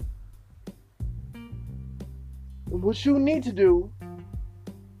jail. What you need to do,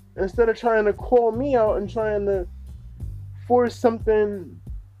 instead of trying to call me out and trying to force something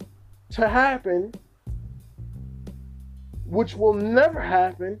to happen, which will never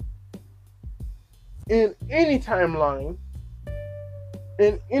happen in any timeline,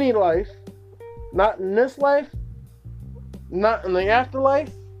 in any life, not in this life, not in the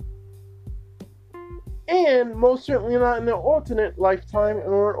afterlife, and most certainly not in an alternate lifetime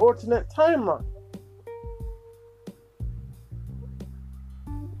or an alternate timeline.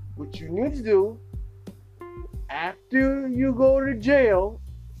 What you need to do after you go to jail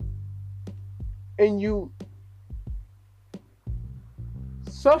and you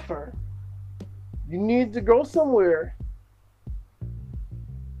suffer, you need to go somewhere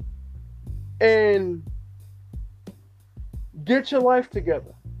and get your life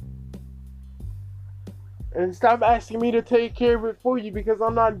together. And stop asking me to take care of it for you because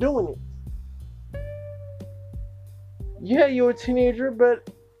I'm not doing it. Yeah, you're a teenager, but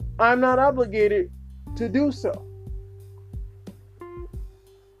I'm not obligated to do so.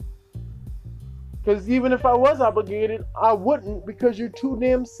 Because even if I was obligated, I wouldn't, because you're too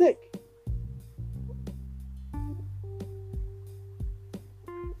damn sick.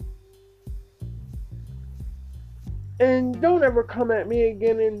 And don't ever come at me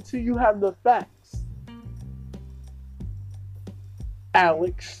again until you have the facts,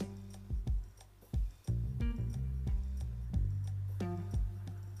 Alex.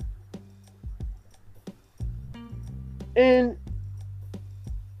 And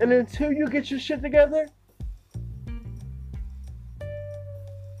until you get your shit together,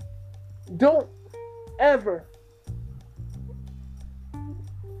 don't ever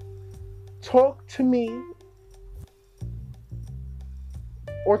talk to me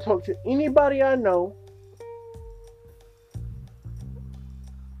or talk to anybody I know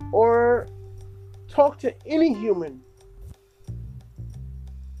or talk to any human.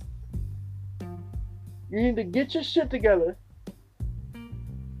 You need to get your shit together.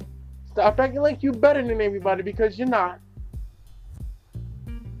 Stop acting like you're better than everybody, because you're not.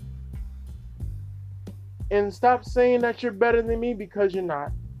 And stop saying that you're better than me, because you're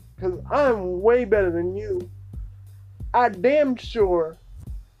not. Because I'm way better than you. I damn sure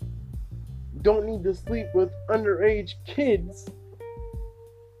don't need to sleep with underage kids.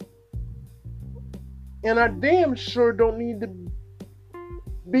 And I damn sure don't need to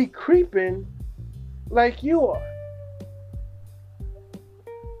be creeping like you are.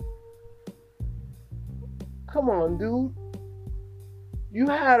 Come on, dude. You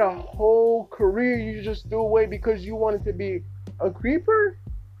had a whole career you just threw away because you wanted to be a creeper?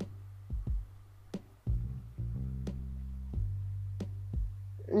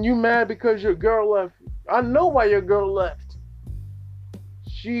 And you mad because your girl left. I know why your girl left.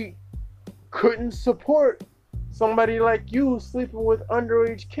 She couldn't support somebody like you sleeping with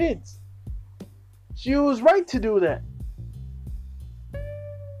underage kids. She was right to do that.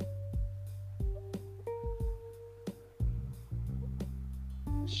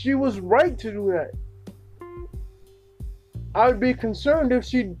 She was right to do that. I would be concerned if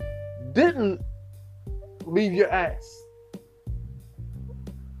she didn't leave your ass.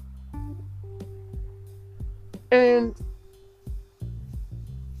 And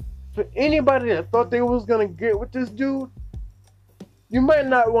for anybody that thought they was gonna get with this dude, you might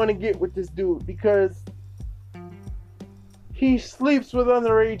not want to get with this dude because he sleeps with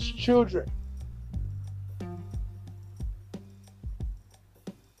underage children.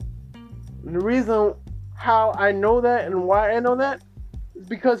 And the reason how I know that and why I know that is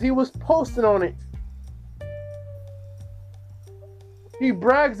because he was posting on it. He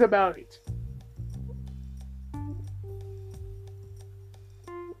brags about it.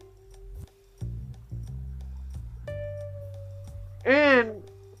 And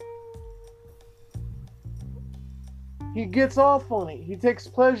he gets off on it. He takes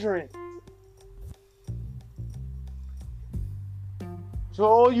pleasure in it. So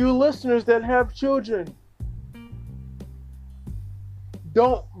all you listeners that have children,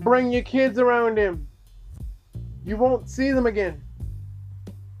 don't bring your kids around him. You won't see them again.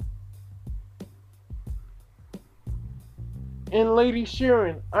 And Lady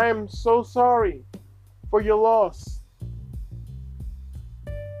Sharon, I am so sorry for your loss.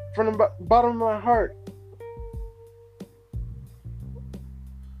 From the bottom of my heart.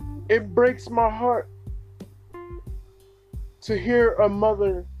 It breaks my heart to hear a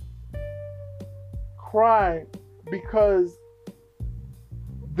mother cry because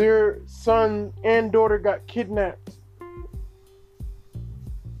their son and daughter got kidnapped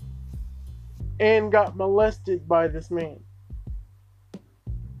and got molested by this man.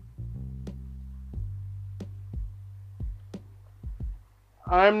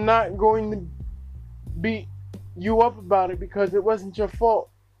 I'm not going to beat you up about it because it wasn't your fault.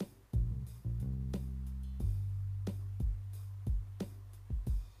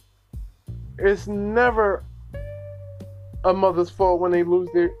 It's never a mother's fault when they lose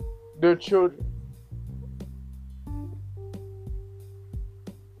their children.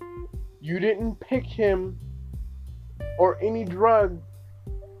 You didn't pick him or any drug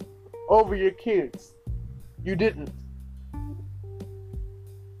over your kids. You didn't.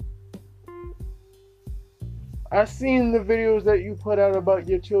 I seen the videos that you put out about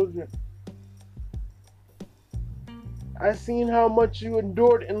your children. I seen how much you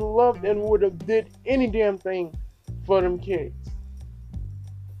endured and loved and would have did any damn thing for them kids.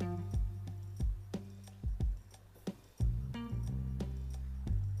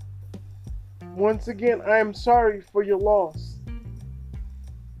 Once again, I am sorry for your loss.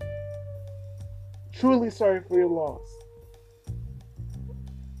 Truly sorry for your loss.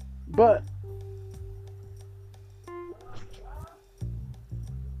 But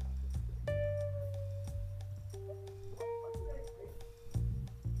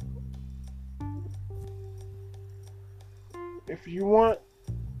if you want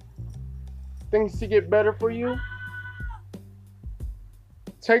things to get better for you,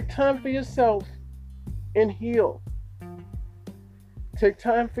 take time for yourself and heal. Take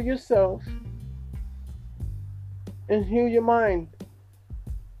time for yourself and heal your mind.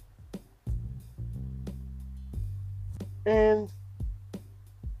 And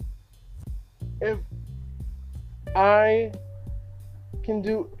if I can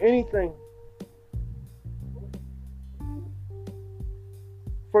do anything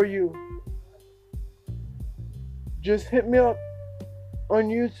for you, just hit me up on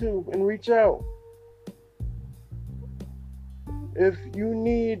YouTube and reach out. If you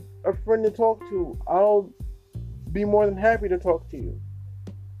need a friend to talk to, I'll be more than happy to talk to you.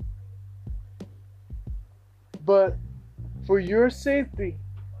 But for your safety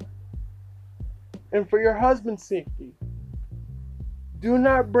and for your husband's safety, do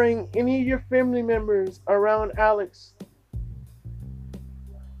not bring any of your family members around Alex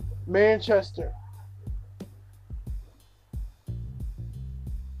Manchester.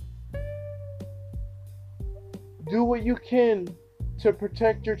 Do what you can to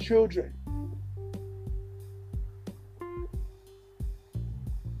protect your children.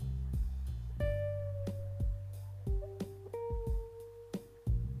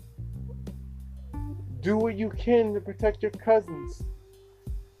 Do what you can to protect your cousins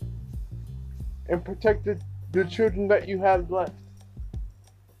and protect the children that you have left.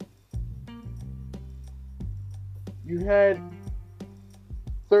 You had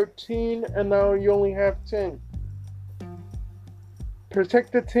 13 and now you only have 10.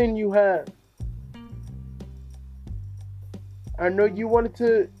 Protect the 10 you have. I know you wanted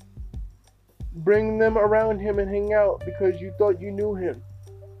to bring them around him and hang out because you thought you knew him.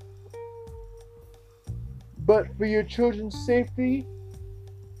 But for your children's safety,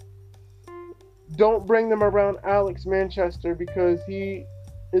 don't bring them around Alex Manchester because he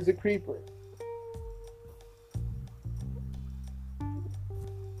is a creeper.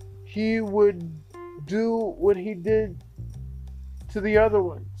 He would do what he did to the other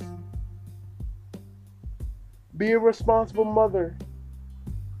ones. Be a responsible mother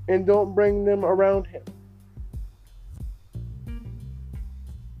and don't bring them around him.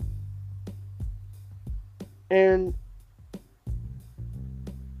 And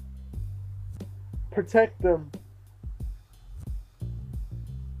protect them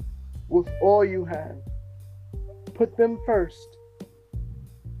with all you have. Put them first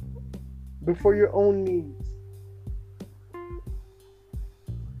before your own needs.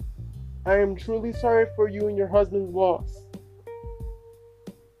 I am truly sorry for you and your husband's loss.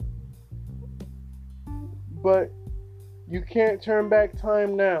 But you can't turn back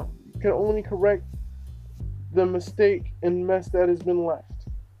time now. You can only correct the mistake and mess that has been left.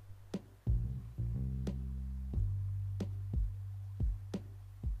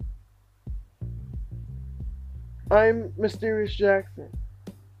 I'm Mysterious Jackson,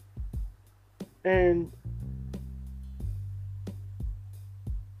 and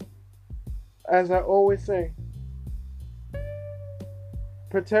as I always say,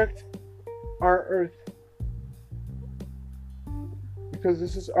 protect our Earth, because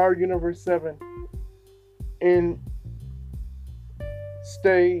this is our Universe 7, and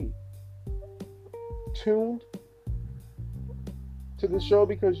stay tuned to the show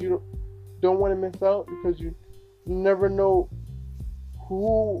because you don't want to miss out, because you never know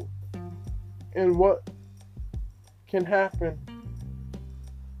who and what can happen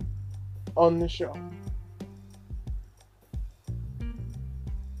on the show.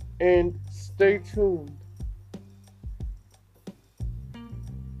 And stay tuned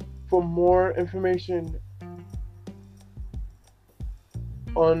for more information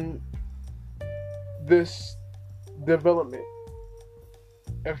on this development.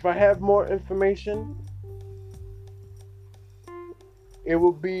 If I have more information, it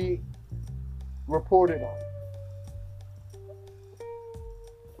will be reported on.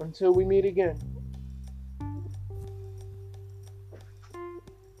 Until we meet again,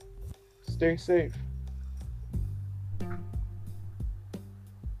 stay safe.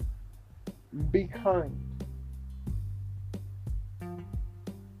 Be kind.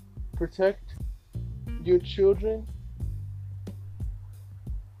 Protect your children.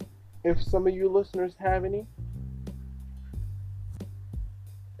 If some of you listeners have any.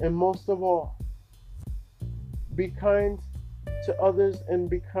 And most of all, be kind to others and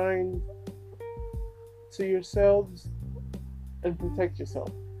be kind to yourselves and protect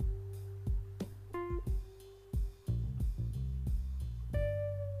yourself.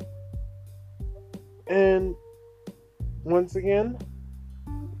 And once again,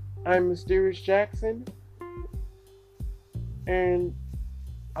 I'm Mysterious Jackson, and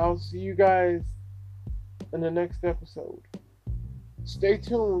I'll see you guys in the next episode. Stay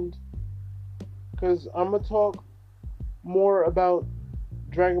tuned, because I'm going to talk more about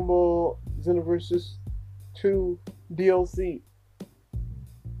Dragon Ball Xenoverse 2 DLC.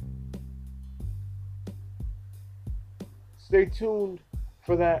 Stay tuned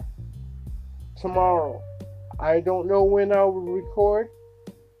for that tomorrow. I don't know when I will record,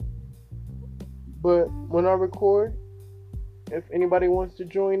 but when I record, if anybody wants to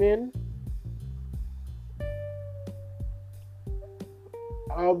join in,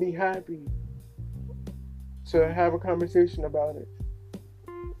 I'll be happy to have a conversation about it.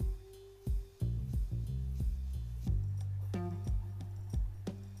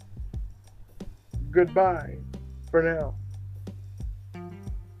 Goodbye for now.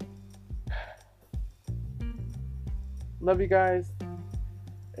 Love you guys,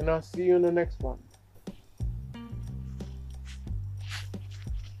 and I'll see you in the next one.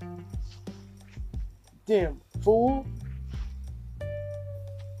 Damn fool.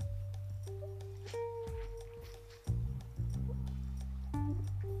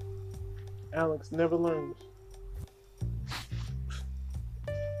 Alex never learns.